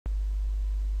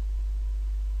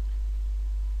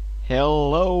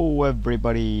Hello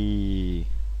everybody!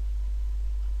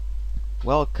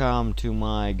 Welcome to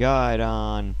my guide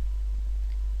on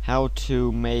how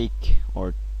to make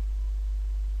or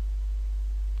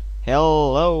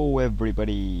Hello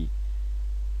everybody!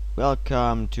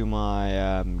 Welcome to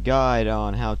my guide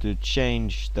on how to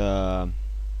change the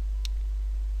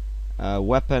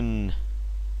weapon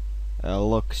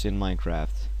looks in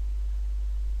Minecraft.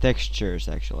 Textures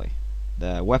actually.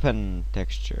 The weapon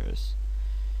textures.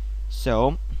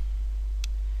 So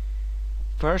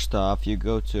first off, you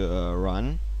go to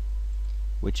run,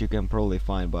 which you can probably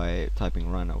find by typing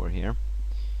run over here.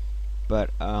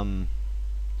 But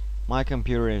my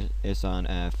computer is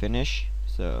on finish,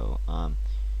 so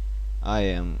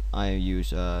I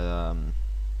use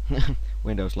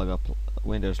Windows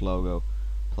logo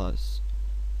plus.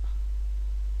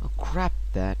 Oh crap!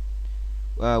 That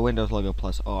Windows logo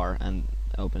plus R and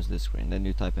opens this screen. Then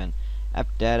you type in app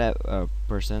data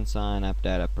 %, app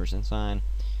data %, and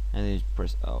then you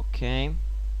press OK,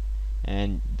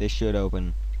 and this should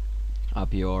open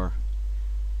up your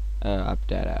app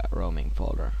data roaming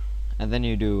folder. And then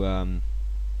you do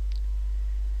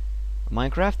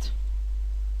Minecraft,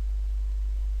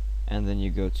 and then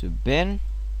you go to bin,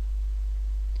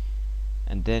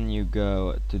 and then you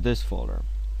go to this folder,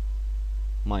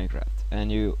 Minecraft,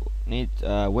 and you need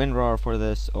WinRAR for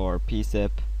this or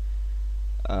pzip,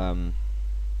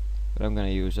 but I'm gonna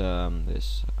use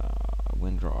this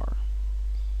WinRAR,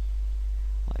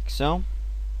 like so,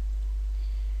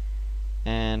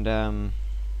 and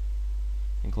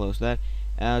close that.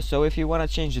 So if you want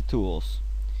to change the tools,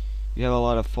 you have a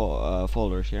lot of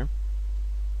folders here.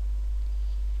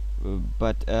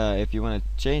 But if you want to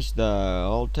change the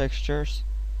old textures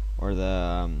or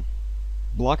the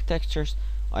block textures,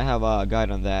 I have a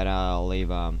guide on that. I'll leave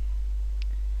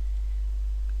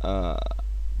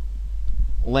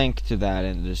link to that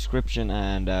in the description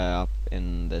and up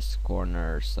in this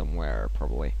corner somewhere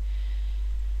probably.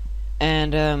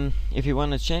 And if you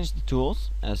want to change the tools,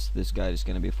 as this guide is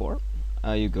going to be for,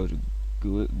 you go to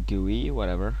GUI,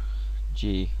 whatever,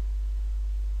 G.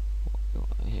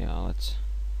 Yeah, let's.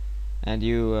 And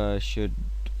you should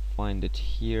find it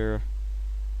here.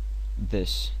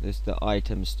 This the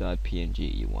items.png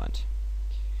you want.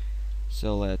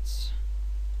 So let's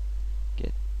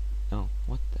get. Oh,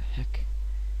 what the heck?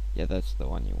 Yeah, that's the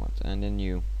one you want. And then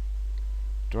you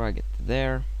drag it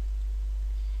there.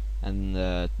 And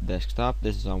the desktop.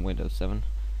 This is on Windows 7,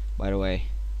 by the way.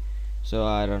 So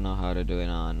I don't know how to do it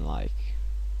on like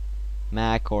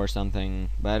Mac or something.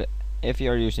 But if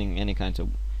you're using any kind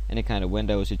of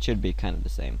Windows, it should be kind of the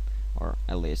same, or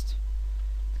at least.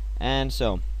 And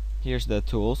so here's the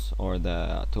tools, or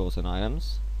the tools and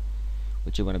items,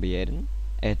 which you want to be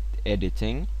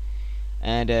editing.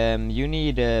 And you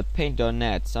need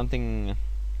paint.net, something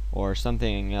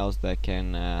else that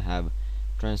can have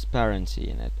transparency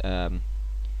in it.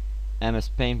 MS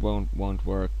Paint won't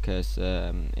work because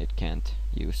it can't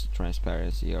use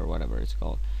transparency or whatever it's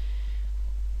called.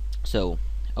 So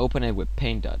open it with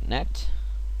paint.net,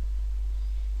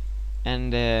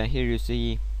 and here you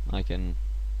see I can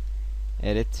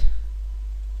edit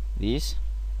these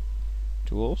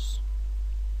tools.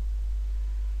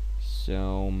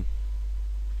 So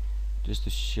just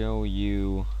to show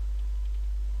you,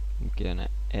 I'm gonna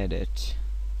edit.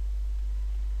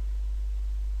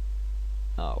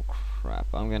 Oh crap,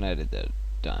 I'm gonna edit the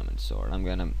diamond sword. I'm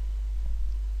gonna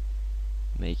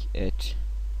make it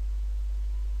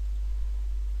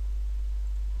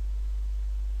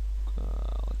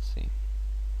let's see,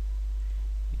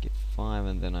 make it 5,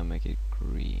 and then I make it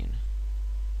green.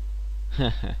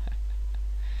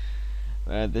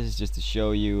 This is just to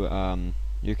show you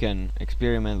you can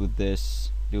experiment with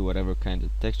this, do whatever kind of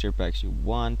texture packs you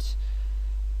want,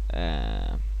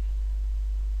 but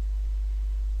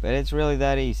it's really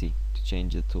that easy to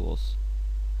change the tools.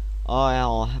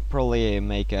 I'll probably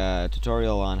make a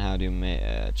tutorial on how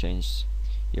to change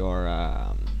your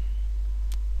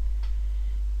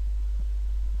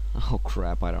oh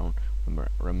crap, I don't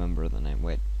remember the name.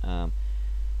 Wait, I'll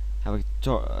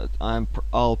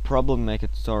probably make a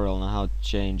tutorial on how to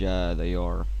change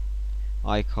your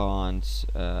icons,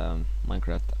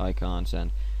 Minecraft icons,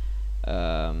 and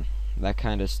that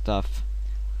kind of stuff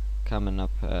coming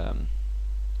up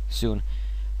soon.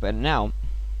 But now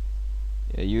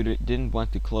you didn't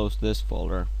want to close this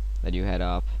folder that you had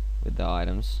up with the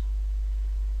items,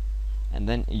 and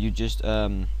then you just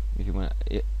if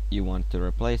you want to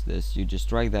replace this, you just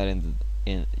drag that into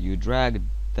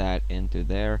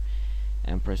there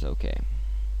and press OK.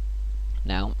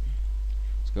 Now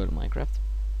let's go to Minecraft.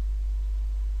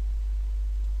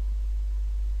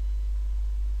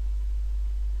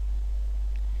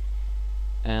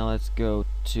 And let's go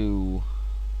to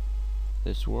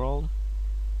this world.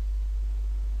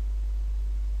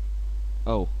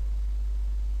 Oh,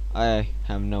 I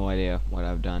have no idea what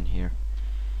I've done here,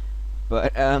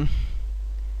 but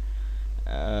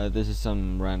this is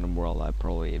some random world I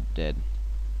probably did.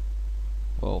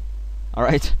 Whoa.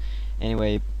 Alright.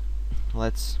 Anyway,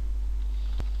 let's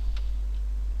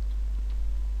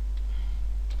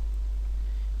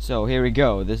so here we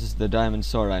go. This is the diamond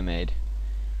sword I made.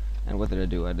 And what did I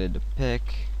do? I did the pick.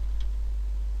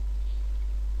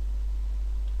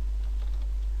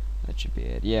 That should be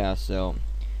it. Yeah, so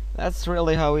that's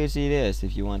really how easy it is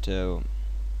if you want to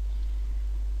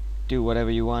do whatever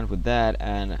you want with that.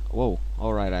 And whoa,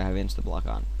 alright, I have insta block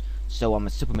on, so I'm a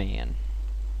Superman.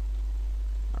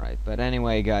 Alright, but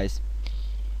anyway guys,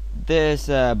 this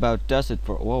about does it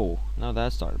for whoa, no,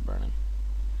 that started burning.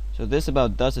 So this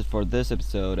about does it for this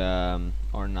episode,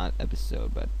 or not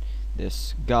episode, but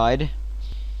this guide.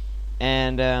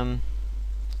 And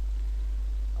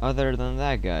other than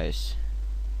that guys,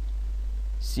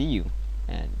 see you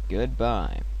and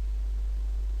goodbye.